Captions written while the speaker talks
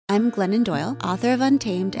I'm Glennon Doyle, author of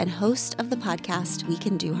Untamed and host of the podcast We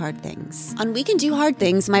Can Do Hard Things. On We Can Do Hard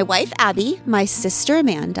Things, my wife Abby, my sister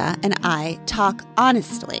Amanda, and I talk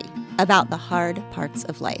honestly about the hard parts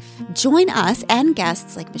of life. Join us and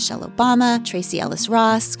guests like Michelle Obama, Tracy Ellis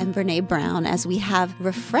Ross, and Brene Brown as we have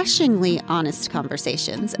refreshingly honest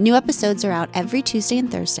conversations. New episodes are out every Tuesday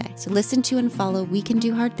and Thursday, so listen to and follow We Can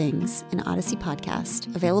Do Hard Things, an Odyssey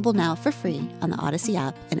podcast, available now for free on the Odyssey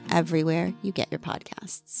app and everywhere you get your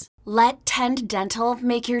podcasts. Let Tend Dental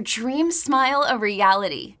make your dream smile a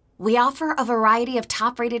reality. We offer a variety of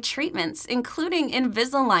top-rated treatments, including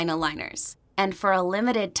Invisalign aligners. And for a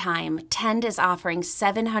limited time, Tend is offering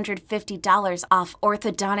 $750 off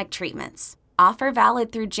orthodontic treatments. Offer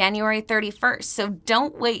valid through January 31st, so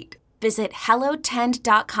don't wait. Visit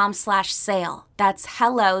hellotend.com/sale. That's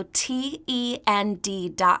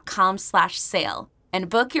hellotend.com/sale. And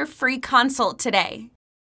book your free consult today.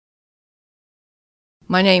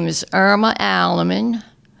 My name is Irma Alleman,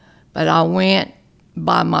 but I went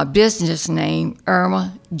by my business name,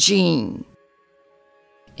 Irma Jean.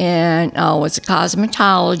 And I was a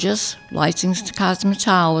cosmetologist, licensed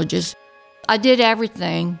cosmetologist. I did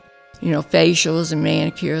everything, facials and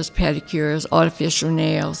manicures, pedicures, artificial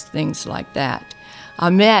nails, things like that. I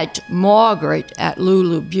met Margaret at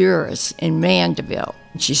Lulu Burris in Mandeville.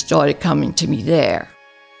 She started coming to me there.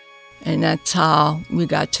 And that's how we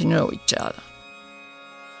got to know each other.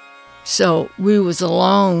 So we was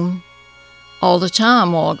alone all the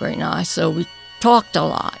time, Margaret and I, so we talked a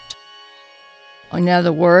lot.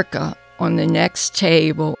 Another worker on the next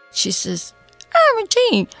table, she says, "Oh,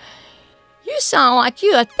 Jean, you sound like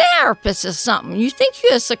you're a therapist or something. You think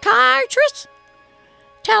you're a psychiatrist?"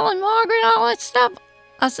 Telling Margaret all that stuff.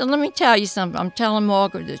 I said, "Let me tell you something. I'm telling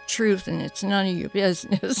Margaret the truth, and it's none of your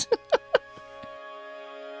business."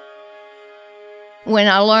 When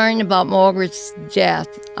I learned about Margaret's death,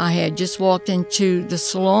 I had just walked into the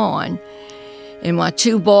salon, and my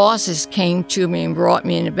two bosses came to me and brought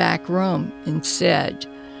me in the back room and said,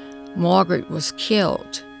 "Margaret was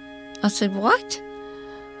killed." I said, "What?"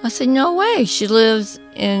 I said, "No way. She lives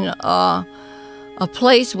in a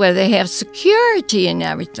place where they have security and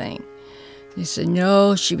everything." They said,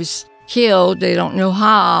 "No, she was killed. They don't know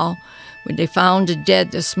how, but they found her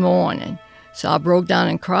dead this morning." So I broke down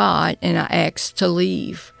and cried, and I asked to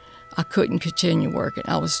leave. I couldn't continue working.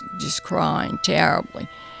 I was just crying terribly.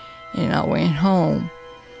 And I went home,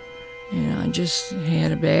 and I just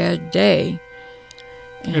had a bad day.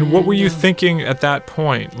 And what were you thinking at that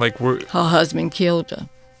point? Her husband killed her.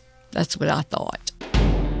 That's what I thought.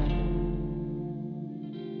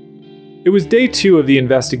 It was day 2 of the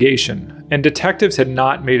investigation, and detectives had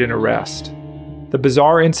not made an arrest. The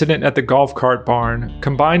bizarre incident at the golf cart barn,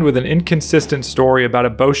 combined with an inconsistent story about a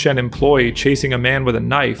Beauchene employee chasing a man with a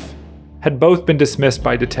knife, had both been dismissed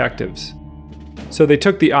by detectives. So they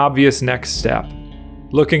took the obvious next step,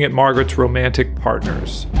 looking at Margaret's romantic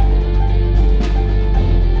partners.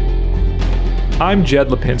 I'm Jed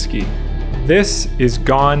Lipinski. This is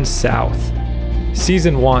Gone South,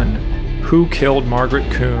 Season 1, Who Killed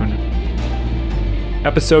Margaret Kuhn?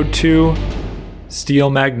 Episode 2, Steel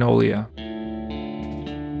Magnolia.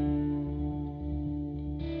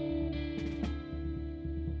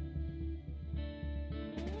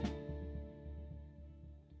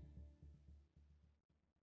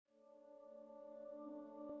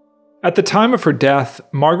 At the time of her death,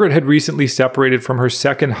 Margaret had recently separated from her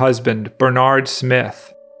second husband, Bernard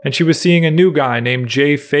Smith, and she was seeing a new guy named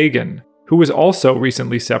Jay Fagan, who was also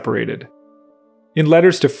recently separated. In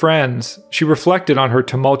letters to friends, she reflected on her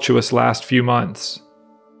tumultuous last few months.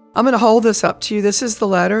 I'm going to hold this up to you. This is the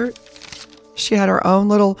letter. She had her own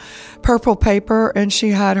little purple paper, and she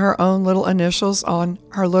had her own little initials on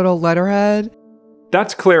her little letterhead.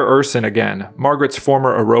 That's Claire Urson again, Margaret's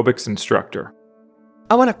former aerobics instructor.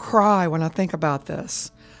 I want to cry when I think about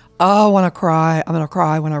this. Oh, I want to cry. I'm going to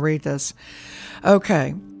cry when I read this.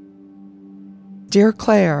 Okay. Dear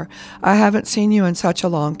Claire, I haven't seen you in such a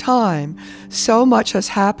long time. So much has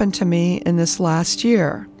happened to me in this last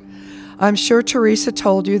year. I'm sure Teresa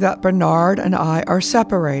told you that Bernard and I are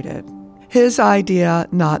separated. His idea,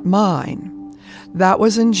 not mine. That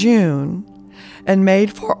was in June and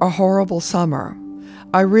made for a horrible summer.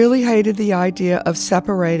 I really hated the idea of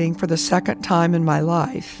separating for the second time in my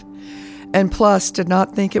life, and plus did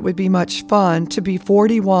not think it would be much fun to be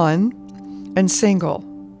 41 and single.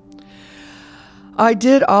 I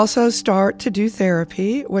did also start to do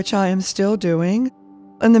therapy, which I am still doing.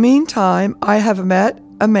 In the meantime, I have met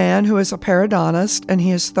a man who is a periodontist, and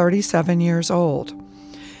he is 37 years old.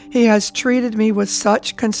 He has treated me with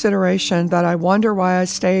such consideration that I wonder why I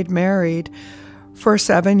stayed married for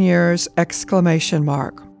 7 years, !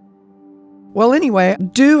 Well, anyway,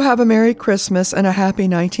 do have a Merry Christmas and a happy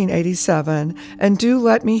 1987, and do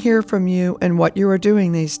let me hear from you and what you are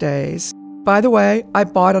doing these days. By the way, I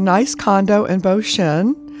bought a nice condo in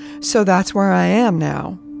Beauchene, so that's where I am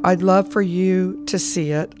now. I'd love for you to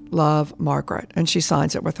see it. Love, Margaret. And she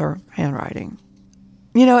signs it with her handwriting.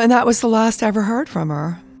 And that was the last I ever heard from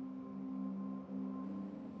her.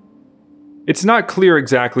 It's not clear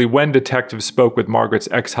exactly when detectives spoke with Margaret's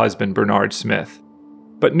ex-husband, Bernard Smith,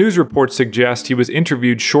 but news reports suggest he was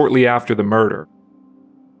interviewed shortly after the murder.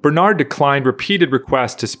 Bernard declined repeated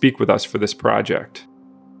requests to speak with us for this project.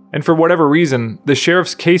 And for whatever reason, the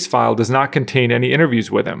sheriff's case file does not contain any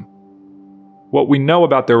interviews with him. What we know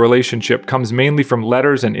about their relationship comes mainly from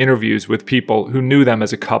letters and interviews with people who knew them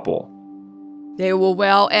as a couple. They were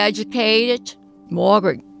well educated.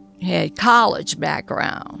 Margaret had college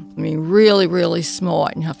background. Really, really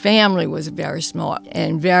smart. And her family was very smart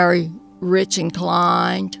and very rich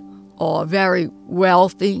inclined or very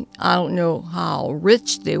wealthy. I don't know how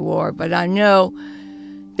rich they were, but I know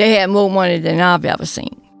they had more money than I've ever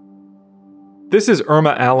seen. This is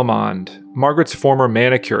Irma Allemond, Margaret's former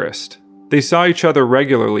manicurist. They saw each other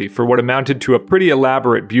regularly for what amounted to a pretty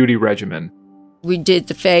elaborate beauty regimen. We did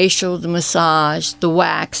the facial, the massage, the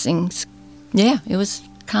waxings. Yeah, it was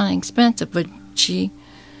kind of expensive, but she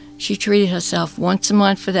treated herself once a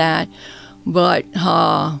month for that. But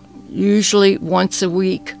usually once a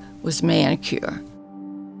week was manicure.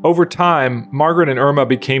 Over time, Margaret and Irma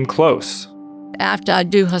became close. After I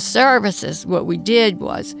do her services, what we did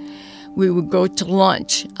was we would go to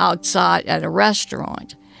lunch outside at a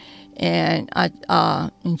restaurant. And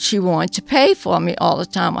she wanted to pay for me all the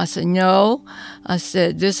time. I said, no. I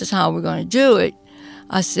said, this is how we're going to do it.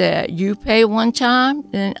 I said, you pay one time,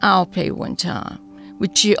 then I'll pay one time.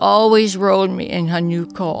 But she always rode me in her new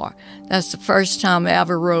car. That's the first time I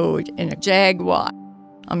ever rode in a Jaguar.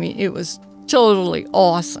 It was totally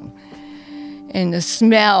awesome. And the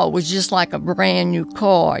smell was just like a brand new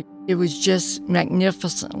car. It was just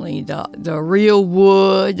magnificently, the real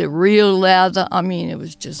wood, the real leather. It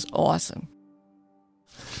was just awesome.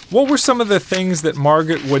 What were some of the things that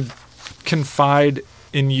Margaret would confide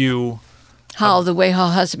in you? The way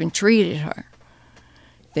her husband treated her.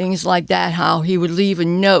 Things like that, how he would leave her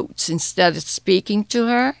notes instead of speaking to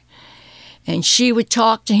her. And she would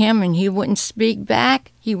talk to him and he wouldn't speak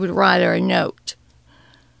back. He would write her a note.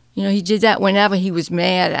 He did that whenever he was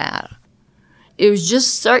mad at her. It was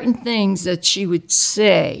just certain things that she would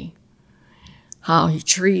say, how he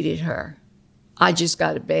treated her. I just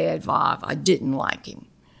got a bad vibe. I didn't like him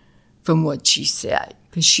from what she said,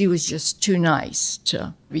 because she was just too nice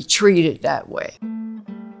to be treated that way.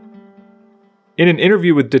 In an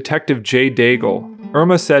interview with Detective Jay Daigle,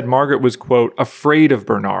 Irma said Margaret was, quote, afraid of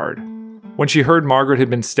Bernard. When she heard Margaret had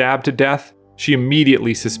been stabbed to death, she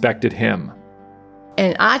immediately suspected him.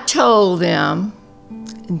 And I told them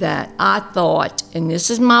that I thought, and this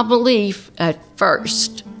is my belief at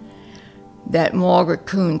first, that Margaret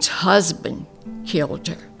Kuhn's husband killed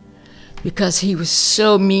her because he was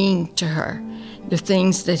so mean to her, the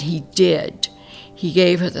things that he did. He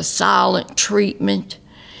gave her the silent treatment,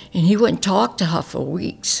 and he wouldn't talk to her for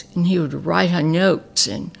weeks, and he would write her notes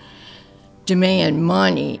and demand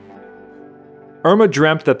money. Irma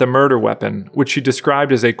dreamt that the murder weapon, which she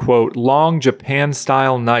described as a, quote, long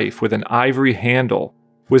Japan-style knife with an ivory handle,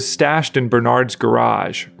 was stashed in Bernard's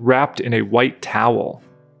garage, wrapped in a white towel.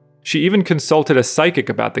 She even consulted a psychic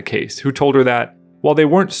about the case, who told her that, while they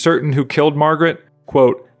weren't certain who killed Margaret,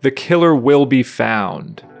 quote, the killer will be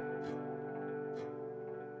found.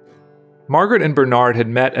 Margaret and Bernard had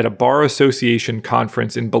met at a Bar Association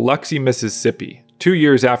conference in Biloxi, Mississippi, 2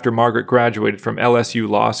 years after Margaret graduated from LSU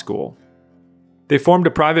Law School. They formed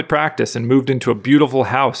a private practice and moved into a beautiful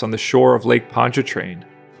house on the shore of Lake Pontchartrain.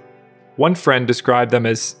 One friend described them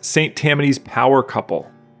as St. Tammany's power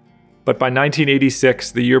couple. But by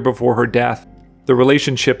 1986, the year before her death, the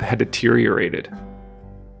relationship had deteriorated.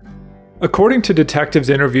 According to detectives'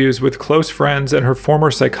 interviews with close friends and her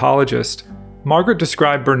former psychologist, Margaret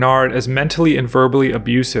described Bernard as mentally and verbally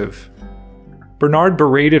abusive. Bernard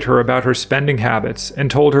berated her about her spending habits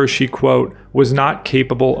and told her she, quote, was not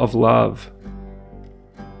capable of love.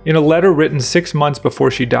 In a letter written 6 months before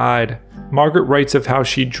she died, Margaret writes of how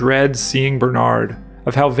she dreads seeing Bernard,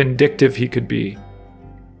 of how vindictive he could be.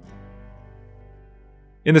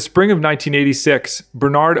 In the spring of 1986,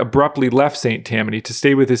 Bernard abruptly left St. Tammany to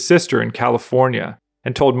stay with his sister in California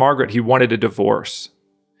and told Margaret he wanted a divorce.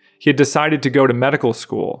 He had decided to go to medical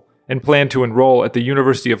school and planned to enroll at the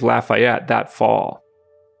University of Lafayette that fall.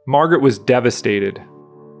 Margaret was devastated.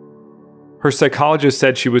 Her psychologist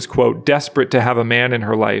said she was, quote, desperate to have a man in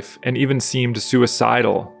her life and even seemed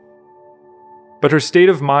suicidal. But her state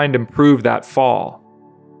of mind improved that fall.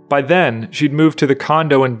 By then, she'd moved to the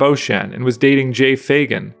condo in Beauchene and was dating Jay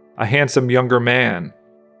Fagan, a handsome younger man.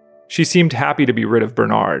 She seemed happy to be rid of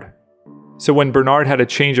Bernard. So when Bernard had a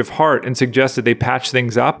change of heart and suggested they patch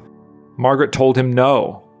things up, Margaret told him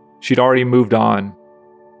no. She'd already moved on.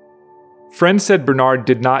 Friends said Bernard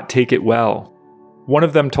did not take it well. One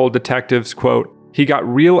of them told detectives, quote, "He got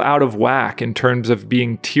real out of whack in terms of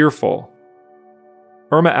being tearful."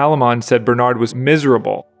 Irma Alamon said Bernard was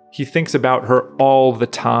miserable. He thinks about her all the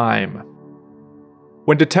time.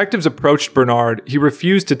 When detectives approached Bernard, he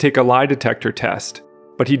refused to take a lie detector test,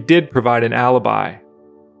 but he did provide an alibi.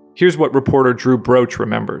 Here's what reporter Drew Broach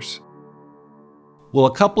remembers. Well,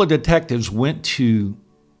 a couple of detectives went to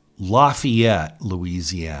Lafayette,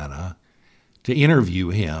 Louisiana, to interview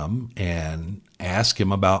him and ask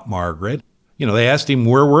him about Margaret. They asked him,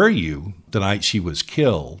 "Where were you the night she was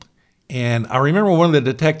killed?" And I remember one of the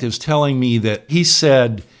detectives telling me that he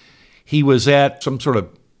said he was at some sort of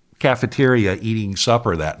cafeteria eating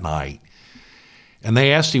supper that night. And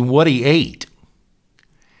they asked him what he ate.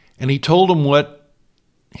 And he told them what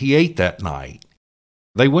he ate that night.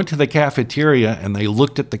 They went to the cafeteria and they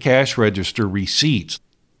looked at the cash register receipts.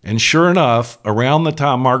 And sure enough, around the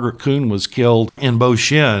time Margaret Kuhn was killed in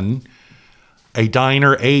Beauchene, a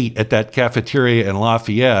diner ate at that cafeteria in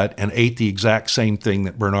Lafayette and ate the exact same thing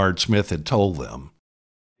that Bernard Smith had told them.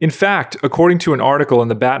 In fact, according to an article in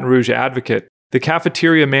the Baton Rouge Advocate, the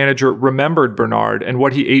cafeteria manager remembered Bernard and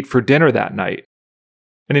what he ate for dinner that night.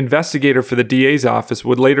 An investigator for the DA's office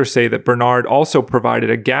would later say that Bernard also provided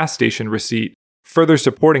a gas station receipt, further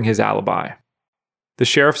supporting his alibi. The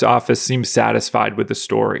sheriff's office seems satisfied with the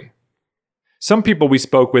story. Some people we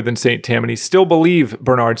spoke with in St. Tammany still believe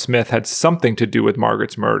Bernard Smith had something to do with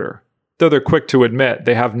Margaret's murder, though they're quick to admit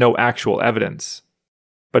they have no actual evidence.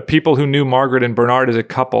 But people who knew Margaret and Bernard as a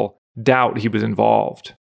couple doubt he was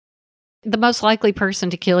involved. The most likely person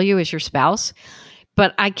to kill you is your spouse,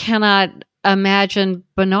 but I cannot imagine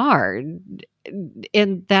Bernard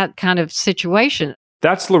in that kind of situation.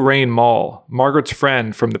 That's Lorraine Mull, Margaret's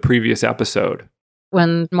friend from the previous episode.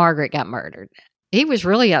 When Margaret got murdered, he was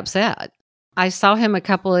really upset. I saw him a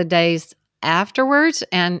couple of days afterwards,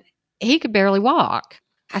 and he could barely walk.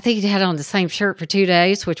 I think he had on the same shirt for 2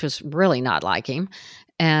 days, which was really not like him.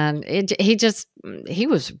 And he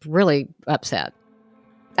was really upset.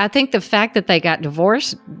 I think the fact that they got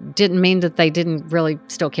divorced didn't mean that they didn't really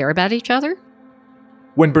still care about each other.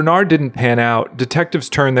 When Bernard didn't pan out, detectives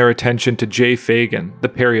turned their attention to Jay Fagan, the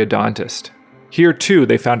periodontist. Here, too,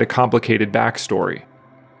 they found a complicated backstory.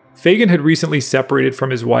 Fagan had recently separated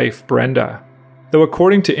from his wife, Brenda. Though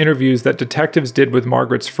according to interviews that detectives did with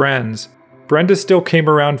Margaret's friends, Brenda still came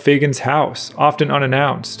around Fagan's house, often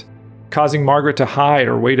unannounced, causing Margaret to hide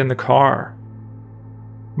or wait in the car.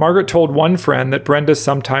 Margaret told one friend that Brenda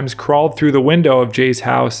sometimes crawled through the window of Jay's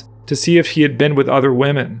house to see if he had been with other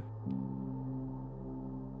women.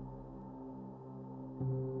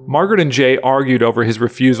 Margaret and Jay argued over his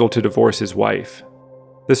refusal to divorce his wife.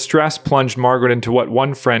 The stress plunged Margaret into what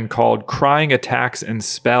one friend called crying attacks and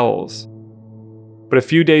spells. But a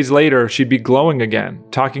few days later, she'd be glowing again,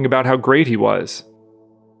 talking about how great he was.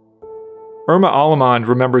 Irma Alamond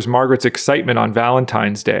remembers Margaret's excitement on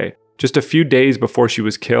Valentine's Day, just a few days before she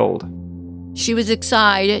was killed. She was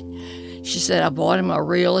excited. She said, I bought him a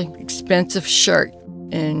really expensive shirt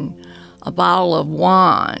and a bottle of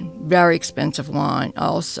wine, very expensive wine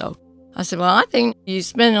also. I said, well, I think you're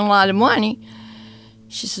spending a lot of money.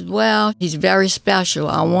 She said, well, he's very special.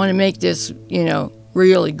 I want to make this,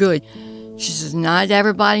 really good. She says, not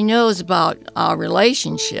everybody knows about our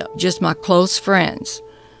relationship, just my close friends.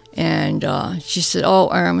 And she said, oh,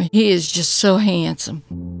 Irma, he is just so handsome.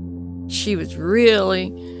 She was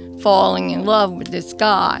really falling in love with this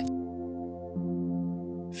guy.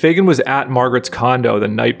 Fagan was at Margaret's condo the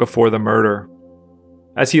night before the murder.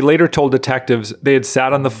 As he later told detectives, they had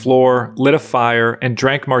sat on the floor, lit a fire, and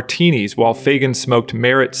drank martinis while Fagan smoked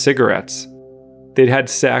Merit cigarettes. They'd had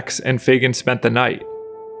sex, and Fagan spent the night.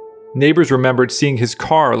 Neighbors remembered seeing his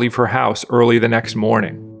car leave her house early the next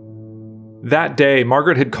morning. That day,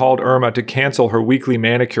 Margaret had called Irma to cancel her weekly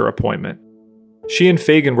manicure appointment. She and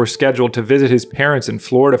Fagan were scheduled to visit his parents in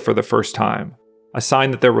Florida for the first time, a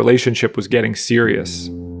sign that their relationship was getting serious.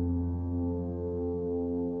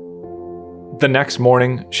 The next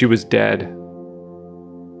morning, she was dead.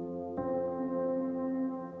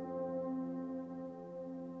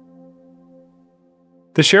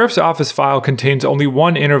 The sheriff's office file contains only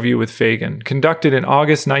one interview with Fagan, conducted in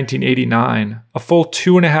August 1989, a full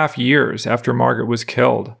 2.5 years after Margaret was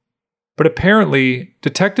killed. But apparently,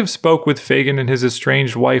 detectives spoke with Fagan and his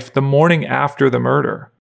estranged wife the morning after the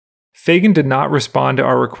murder. Fagan did not respond to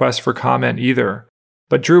our request for comment either,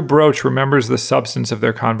 but Drew Broach remembers the substance of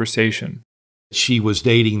their conversation. She was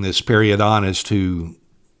dating this periodontist who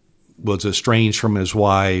was estranged from his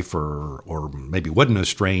wife, or maybe wasn't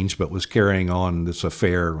estranged, but was carrying on this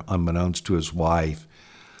affair unbeknownst to his wife.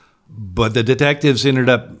 But the detectives ended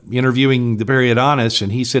up interviewing the periodontist,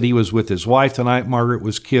 and he said he was with his wife the night Margaret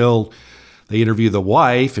was killed. They interviewed the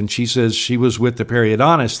wife, and she says she was with the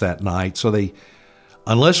periodontist that night. So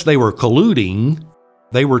unless they were colluding,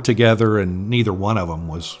 they were together, and neither one of them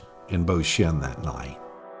was in Bo Shin that night.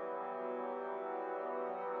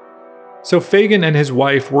 So Fagan and his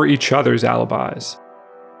wife were each other's alibis.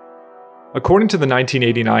 According to the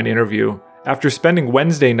 1989 interview, after spending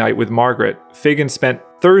Wednesday night with Margaret, Fagan spent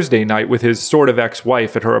Thursday night with his sort of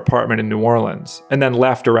ex-wife at her apartment in New Orleans, and then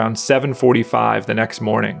left around 7:45 the next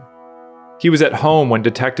morning. He was at home when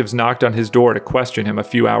detectives knocked on his door to question him a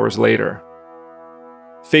few hours later.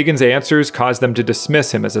 Fagan's answers caused them to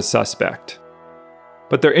dismiss him as a suspect.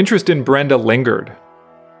 But their interest in Brenda lingered.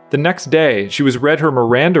 The next day, she was read her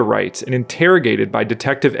Miranda rights and interrogated by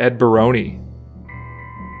Detective Ed Baroni.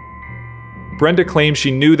 Brenda claimed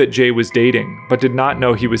she knew that Jay was dating, but did not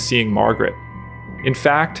know he was seeing Margaret. In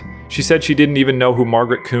fact, she said she didn't even know who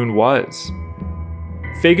Margaret Kuhn was.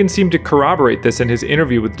 Fagan seemed to corroborate this in his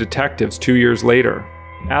interview with detectives 2 years later.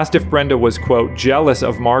 Asked if Brenda was, quote, jealous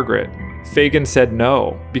of Margaret, Fagan said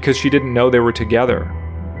no, because she didn't know they were together.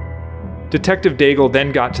 Detective Daigle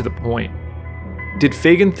then got to the point. Did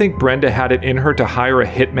Fagan think Brenda had it in her to hire a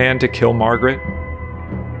hitman to kill Margaret?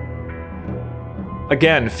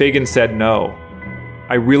 Again, Fagan said no.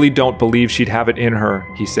 I really don't believe she'd have it in her,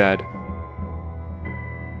 he said.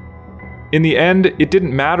 In the end, it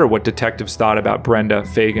didn't matter what detectives thought about Brenda,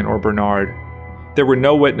 Fagan, or Bernard. There were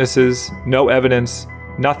no witnesses, no evidence,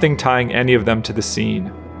 nothing tying any of them to the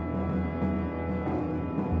scene.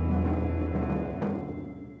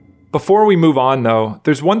 Before we move on, though,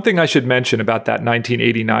 there's one thing I should mention about that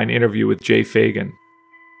 1989 interview with Jay Fagan.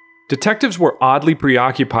 Detectives were oddly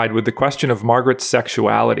preoccupied with the question of Margaret's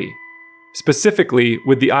sexuality, specifically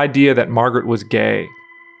with the idea that Margaret was gay.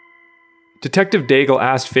 Detective Daigle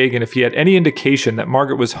asked Fagan if he had any indication that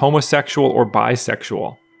Margaret was homosexual or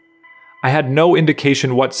bisexual. I had no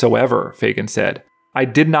indication whatsoever, Fagan said. I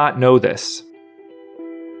did not know this.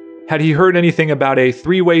 Had he heard anything about a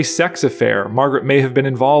three-way sex affair Margaret may have been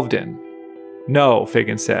involved in? No,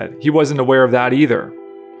 Fagan said. He wasn't aware of that either.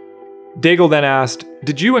 Daigle then asked,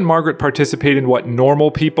 did you and Margaret participate in what normal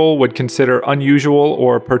people would consider unusual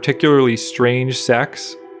or particularly strange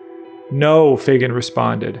sex? No, Fagan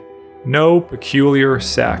responded. No peculiar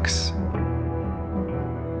sex.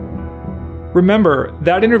 Remember,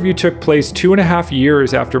 that interview took place 2.5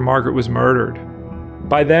 years after Margaret was murdered.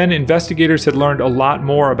 By then, investigators had learned a lot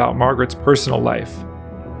more about Margaret's personal life.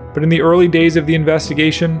 But in the early days of the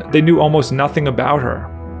investigation, they knew almost nothing about her.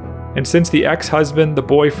 And since the ex-husband, the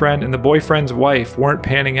boyfriend, and the boyfriend's wife weren't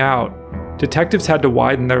panning out, detectives had to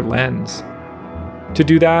widen their lens. To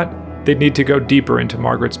do that, they'd need to go deeper into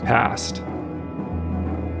Margaret's past.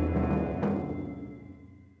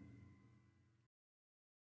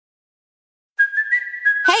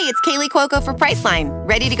 Hey, it's Kaylee Cuoco for Priceline.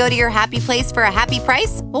 Ready to go to your happy place for a happy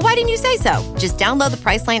price? Well, why didn't you say so? Just download the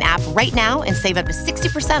Priceline app right now and save up to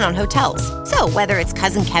 60% on hotels. So whether it's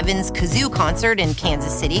Cousin Kevin's Kazoo Concert in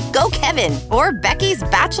Kansas City, go Kevin, or Becky's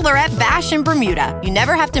Bachelorette Bash in Bermuda, you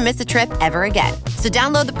never have to miss a trip ever again. So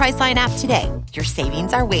download the Priceline app today. Your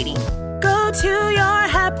savings are waiting. Go to your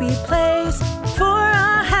happy place for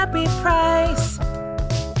a happy price.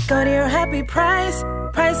 Go to your happy price,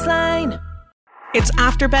 Priceline. It's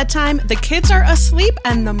after bedtime, the kids are asleep,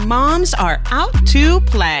 and the moms are out to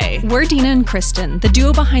play. We're Dina and Kristen, the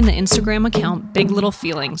duo behind the Instagram account Big Little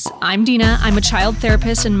Feelings. I'm Dina. I'm a child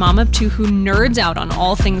therapist and mom of two who nerds out on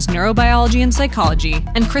all things neurobiology and psychology.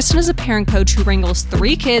 And Kristen is a parent coach who wrangles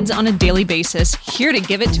 3 kids on a daily basis, here to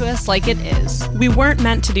give it to us like it is. We weren't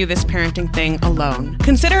meant to do this parenting thing alone.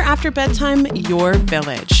 Consider After Bedtime your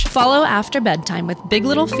village. Follow After Bedtime with Big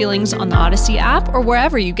Little Feelings on the Odyssey app or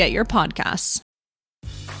wherever you get your podcasts.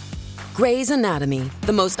 Grey's Anatomy,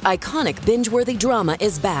 the most iconic binge-worthy drama,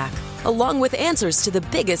 is back, along with answers to the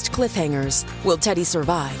biggest cliffhangers. Will Teddy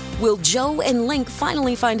survive? Will Joe and Link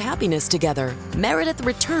finally find happiness together? Meredith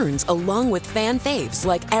returns along with fan faves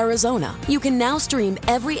like Arizona. You can now stream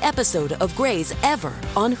every episode of Grey's ever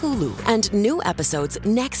on Hulu, and new episodes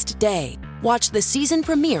next day. Watch the season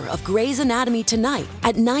premiere of Grey's Anatomy tonight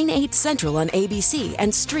at 9/8 Central on ABC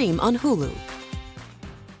and stream on Hulu.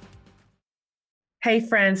 Hey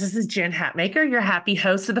friends, this is Jen Hatmaker, your happy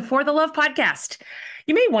host of the For the Love podcast.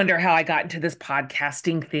 You may wonder how I got into this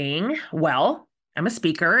podcasting thing. Well, I'm a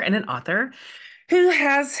speaker and an author who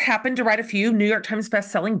has happened to write a few New York Times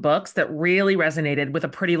best-selling books that really resonated with a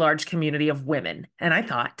pretty large community of women. And I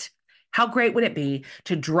thought, how great would it be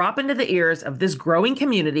to drop into the ears of this growing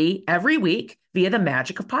community every week via the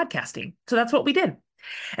magic of podcasting? So that's what we did.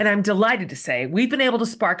 And I'm delighted to say we've been able to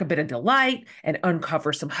spark a bit of delight and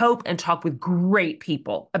uncover some hope and talk with great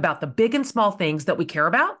people about the big and small things that we care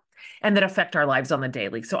about and that affect our lives on the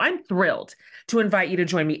daily. So I'm thrilled to invite you to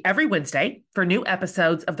join me every Wednesday for new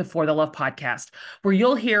episodes of the For the Love podcast, where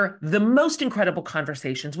you'll hear the most incredible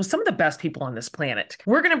conversations with some of the best people on this planet.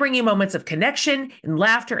 We're going to bring you moments of connection and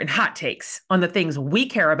laughter and hot takes on the things we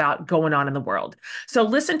care about going on in the world. So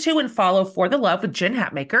listen to and follow For the Love with Jen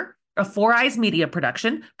Hatmaker, a Four Eyes Media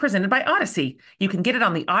production presented by Odyssey. You can get it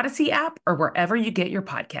on the Odyssey app or wherever you get your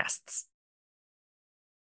podcasts.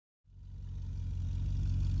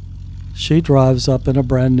 She drives up in a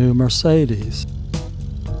brand new Mercedes.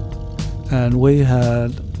 And we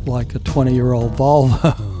had like a 20-year-old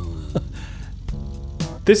Volvo.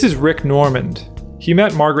 This is Rick Normand. He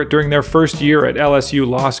met Margaret during their first year at LSU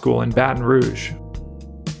Law School in Baton Rouge.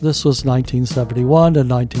 This was 1971 to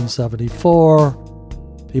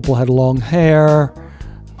 1974. People had long hair,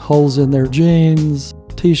 holes in their jeans,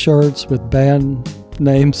 T-shirts with band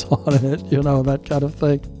names on it, that kind of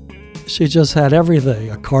thing. She just had everything,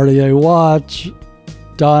 a Cartier watch,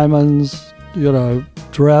 diamonds,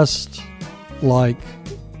 dressed like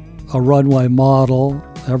a runway model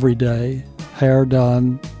every day, hair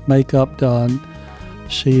done, makeup done.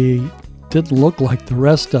 She didn't look like the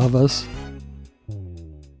rest of us.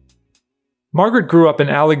 Margaret grew up in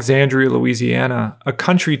Alexandria, Louisiana, a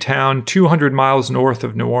country town 200 miles north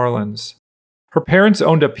of New Orleans. Her parents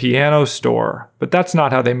owned a piano store, but that's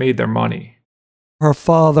not how they made their money. Her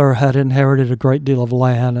father had inherited a great deal of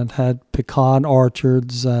land and had pecan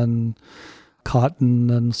orchards and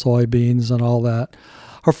cotton and soybeans and all that.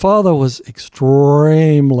 Her father was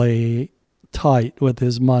extremely tight with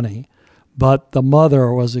his money, but the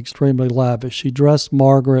mother was extremely lavish. She dressed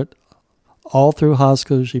Margaret all through high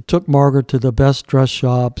school. She took Margaret to the best dress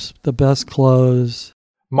shops, the best clothes.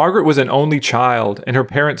 Margaret was an only child, and her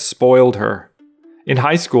parents spoiled her. In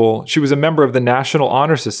high school, she was a member of the National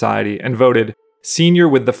Honor Society and voted senior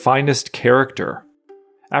with the finest character.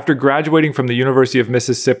 After graduating from the University of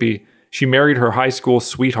Mississippi, she married her high school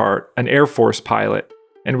sweetheart, an Air Force pilot,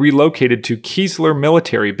 and relocated to Keesler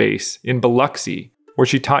Military Base in Biloxi, where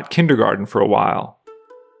she taught kindergarten for a while.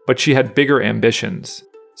 But she had bigger ambitions,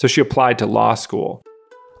 so she applied to law school.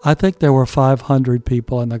 I think there were 500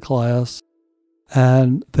 people in the class,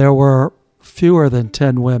 and there were fewer than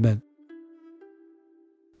 10 women.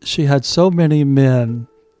 She had so many men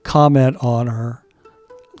comment on her,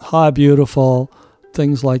 hi, beautiful,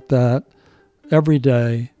 things like that, every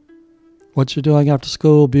day. What you doing after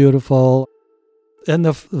school, beautiful. In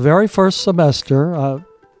the very first semester,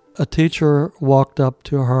 a teacher walked up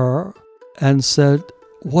to her and said,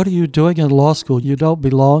 what are you doing in law school? You don't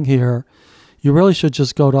belong here. You really should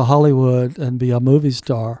just go to Hollywood and be a movie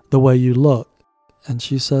star the way you look. And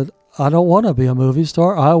she said, I don't want to be a movie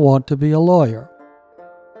star. I want to be a lawyer.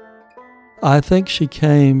 I think she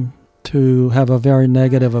came to have a very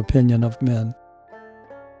negative opinion of men.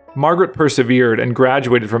 Margaret persevered and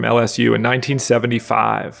graduated from LSU in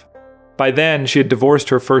 1975. By then, she had divorced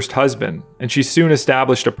her first husband, and she soon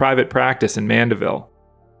established a private practice in Mandeville.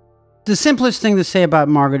 The simplest thing to say about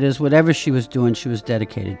Margaret is whatever she was doing, she was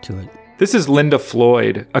dedicated to it. This is Linda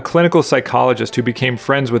Floyd, a clinical psychologist who became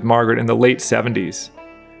friends with Margaret in the late 70s.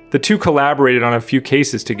 The two collaborated on a few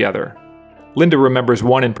cases together. Linda remembers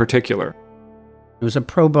one in particular. It was a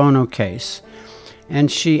pro bono case,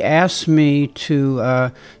 and she asked me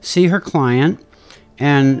to see her client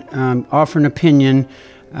and offer an opinion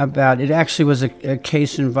about it. Actually was a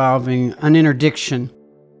case involving an interdiction.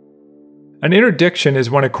 An interdiction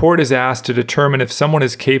is when a court is asked to determine if someone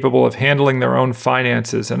is capable of handling their own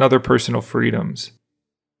finances and other personal freedoms.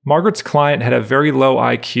 Margaret's client had a very low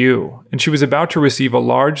IQ, and she was about to receive a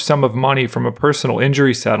large sum of money from a personal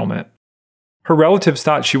injury settlement. Her relatives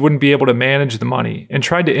thought she wouldn't be able to manage the money and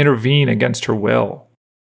tried to intervene against her will.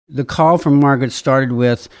 The call from Margaret started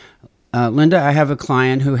with, Linda, I have a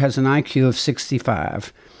client who has an IQ of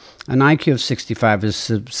 65. An IQ of 65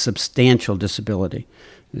 is a substantial disability.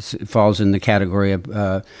 It falls in the category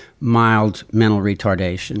of mild mental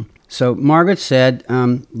retardation. So Margaret said,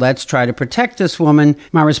 let's try to protect this woman.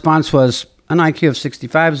 My response was, an IQ of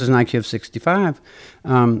 65 is an IQ of 65.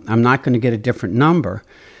 I'm not going to get a different number.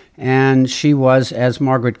 And she was, as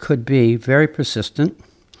Margaret could be, very persistent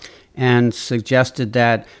and suggested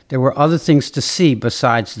that there were other things to see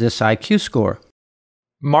besides this IQ score.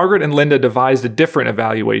 Margaret and Linda devised a different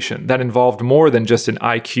evaluation that involved more than just an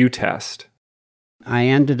IQ test. I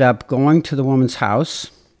ended up going to the woman's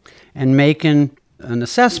house and making an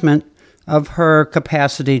assessment of her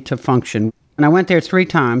capacity to function. And I went there 3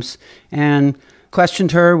 times and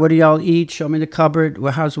questioned her, what do y'all eat? Show me the cupboard.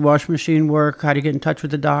 Well, how's the washing machine work? How do you get in touch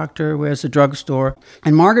with the doctor? Where's the drugstore?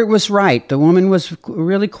 And Margaret was right. The woman was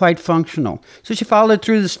really quite functional. So she followed it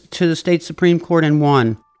through to the state Supreme Court and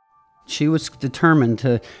won. She was determined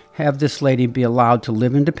to have this lady be allowed to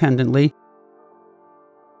live independently.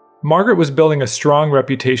 Margaret was building a strong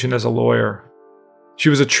reputation as a lawyer. She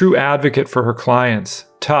was a true advocate for her clients,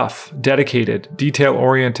 tough, dedicated,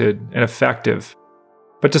 detail-oriented, and effective.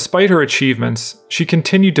 But despite her achievements, she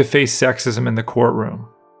continued to face sexism in the courtroom.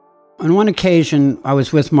 On one occasion, I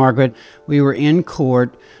was with Margaret. We were in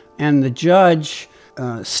court, and the judge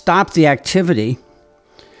stopped the activity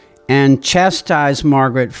and chastised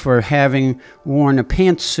Margaret for having worn a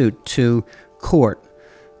pantsuit to court.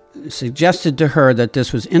 Suggested to her that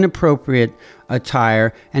this was inappropriate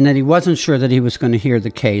attire and that he wasn't sure that he was going to hear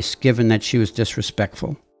the case, given that she was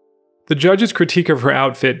disrespectful. The judge's critique of her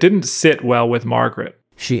outfit didn't sit well with Margaret.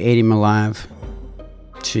 She ate him alive.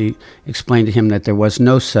 She explained to him that there was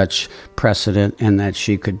no such precedent and that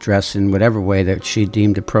she could dress in whatever way that she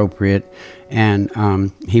deemed appropriate. And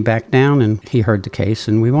he backed down and he heard the case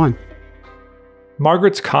and we won.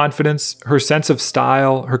 Margaret's confidence, her sense of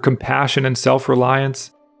style, her compassion and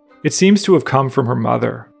self-reliance, it seems to have come from her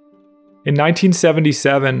mother. In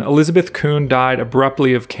 1977, Elizabeth Kuhn died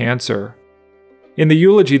abruptly of cancer. In the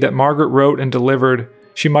eulogy that Margaret wrote and delivered,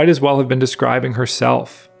 she might as well have been describing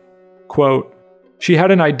herself. Quote, "She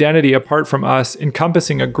had an identity apart from us,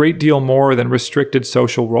 encompassing a great deal more than restricted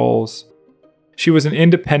social roles. She was an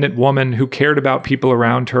independent woman who cared about people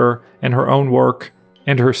around her and her own work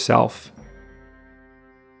and herself."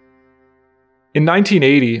 In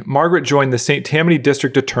 1980, Margaret joined the St. Tammany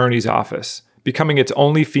District Attorney's Office, becoming its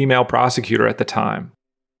only female prosecutor at the time.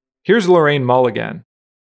 Here's Lorraine Mulligan.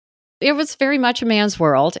 It was very much a man's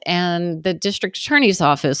world, and the district attorney's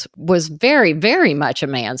office was very, very much a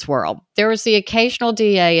man's world. There was the occasional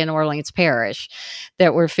DA in Orleans Parish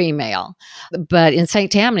that were female, but in St.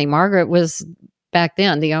 Tammany, Margaret was back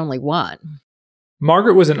then the only one.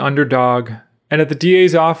 Margaret was an underdog, and at the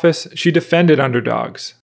DA's office, she defended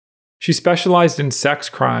underdogs. She specialized in sex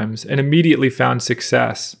crimes and immediately found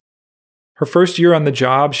success. Her first year on the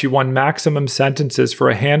job, she won maximum sentences for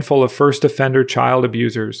a handful of first offender child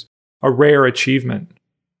abusers, a rare achievement.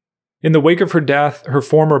 In the wake of her death, her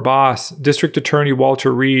former boss, District Attorney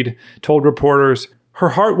Walter Reed, told reporters, her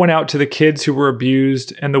heart went out to the kids who were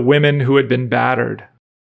abused and the women who had been battered.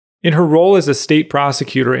 In her role as a state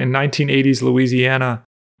prosecutor in 1980s Louisiana,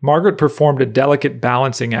 Margaret performed a delicate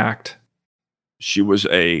balancing act. She was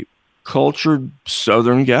a cultured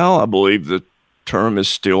Southern gal. I believe the term is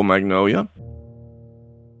still Magnolia.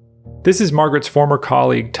 This is Margaret's former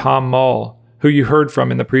colleague, Tom Mull, who you heard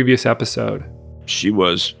from in the previous episode. She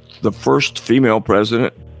was the first female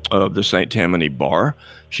president of the St. Tammany Bar.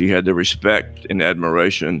 She had the respect and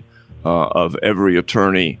admiration of every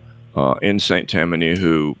attorney in St. Tammany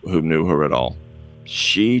who knew her at all.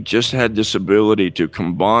 She just had this ability to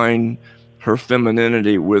combine her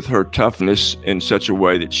femininity with her toughness in such a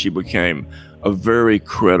way that she became a very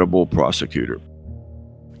credible prosecutor.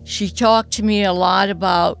 She talked to me a lot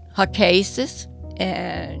about her cases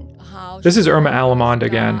and how... This is Irma Alamond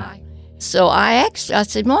again. So I asked her, I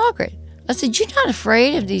said, Margaret, I said, you're not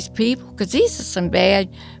afraid of these people? Because these are some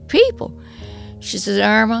bad people. She says,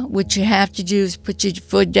 Irma, what you have to do is put your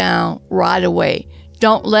foot down right away.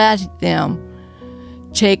 Don't let them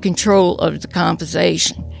take control of the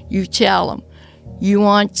conversation. You tell them, you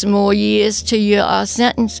want some more years to your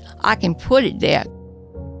sentence? I can put it there.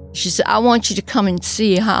 She said, I want you to come and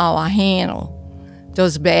see how I handle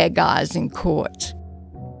those bad guys in court.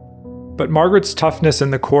 But Margaret's toughness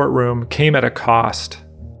in the courtroom came at a cost.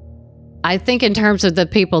 I think in terms of the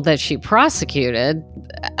people that she prosecuted,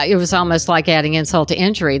 it was almost like adding insult to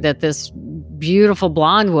injury that this beautiful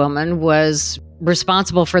blonde woman was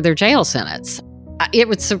responsible for their jail sentence. It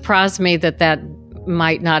would surprise me that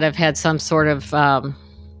might not have had some sort of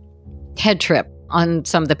head trip on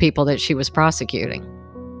some of the people that she was prosecuting.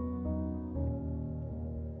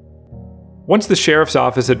 Once the sheriff's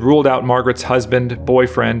office had ruled out Margaret's husband,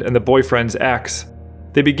 boyfriend, and the boyfriend's ex,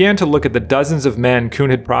 they began to look at the dozens of men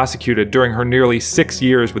Kuhn had prosecuted during her nearly 6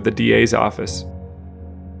 years with the DA's office.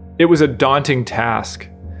 It was a daunting task.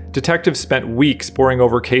 Detectives spent weeks poring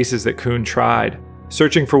over cases that Kuhn tried,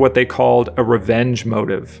 searching for what they called a revenge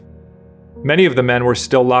motive. Many of the men were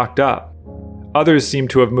still locked up. Others seemed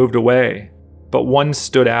to have moved away, but one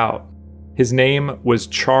stood out. His name was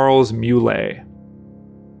Charles Muley.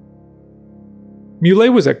 Muley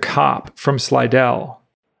was a cop from Slidell,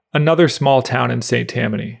 another small town in St.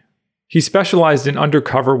 Tammany. He specialized in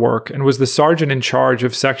undercover work and was the sergeant in charge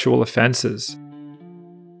of sexual offenses.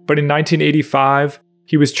 But in 1985,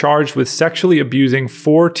 he was charged with sexually abusing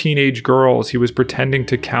 4 teenage girls he was pretending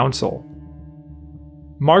to counsel.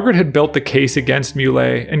 Margaret had built the case against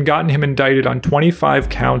Muley and gotten him indicted on 25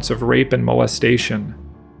 counts of rape and molestation.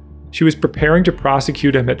 She was preparing to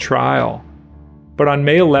prosecute him at trial. But on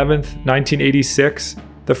May 11th, 1986,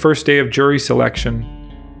 the first day of jury selection,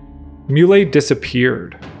 Muley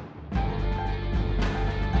disappeared.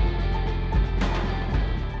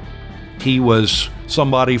 He was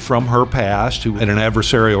somebody from her past who had an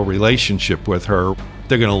adversarial relationship with her.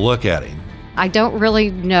 They're going to look at him. I don't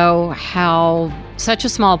really know how such a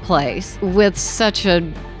small place with such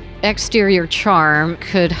an exterior charm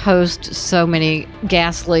could host so many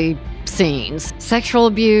ghastly scenes. Sexual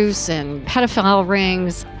abuse and pedophile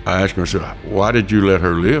rings. I asked him, I said, why did you let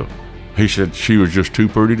her live? He said she was just too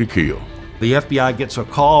pretty to kill. The FBI gets a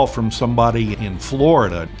call from somebody in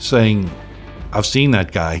Florida saying, I've seen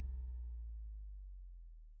that guy.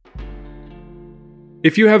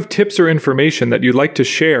 If you have tips or information that you'd like to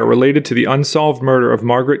share related to the unsolved murder of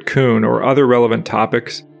Margaret Kuhn or other relevant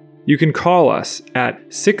topics, you can call us at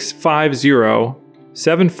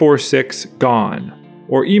 650-746-GONE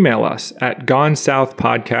or email us at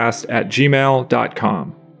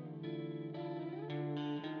gonesouthpodcast@gmail.com.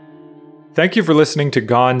 Thank you for listening to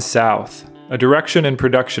Gone South, a direction and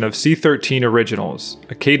production of C13 Originals,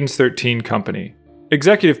 a Cadence 13 company.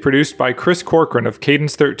 Executive produced by Chris Corcoran of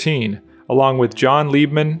Cadence 13, along with John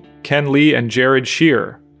Liebman, Ken Lee, and Jared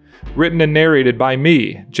Shear. Written and narrated by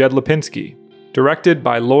me, Jed Lipinski. Directed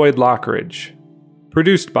by Lloyd Lockridge.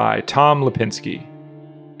 Produced by Tom Lipinski.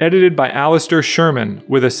 Edited by Alistair Sherman,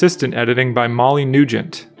 with assistant editing by Molly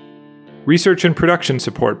Nugent. Research and production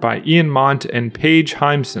support by Ian Mont and Paige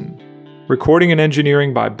Heimson. Recording and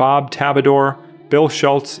engineering by Bob Tabador, Bill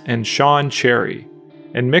Schultz, and Sean Cherry.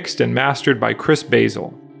 And mixed and mastered by Chris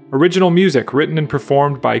Basil. Original music written and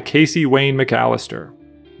performed by Casey Wayne McAllister.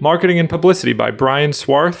 Marketing and publicity by Brian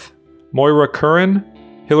Swarth, Moira Curran,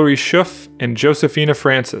 Hilary Schuff, and Josephina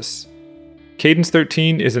Francis. Cadence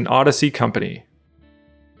 13 is an Odyssey company.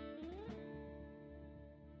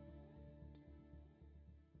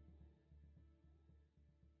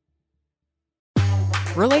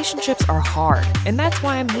 Relationships are hard, and that's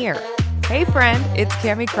why I'm here. Hey friend, it's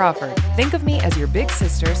Cammie Crawford. Think of me as your big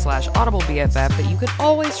sister / audible BFF that you can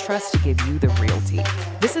always trust to give you the real tea.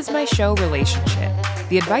 This is my show, Relationship,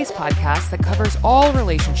 the advice podcast that covers all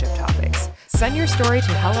relationship topics. Send your story to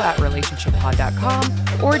hello@relationshippod.com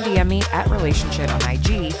or DM me @relationship on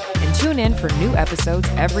IG and tune in for new episodes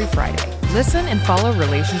every Friday. Listen and follow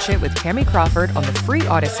Relationship with Cammie Crawford on the free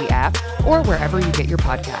Odyssey app or wherever you get your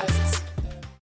podcasts.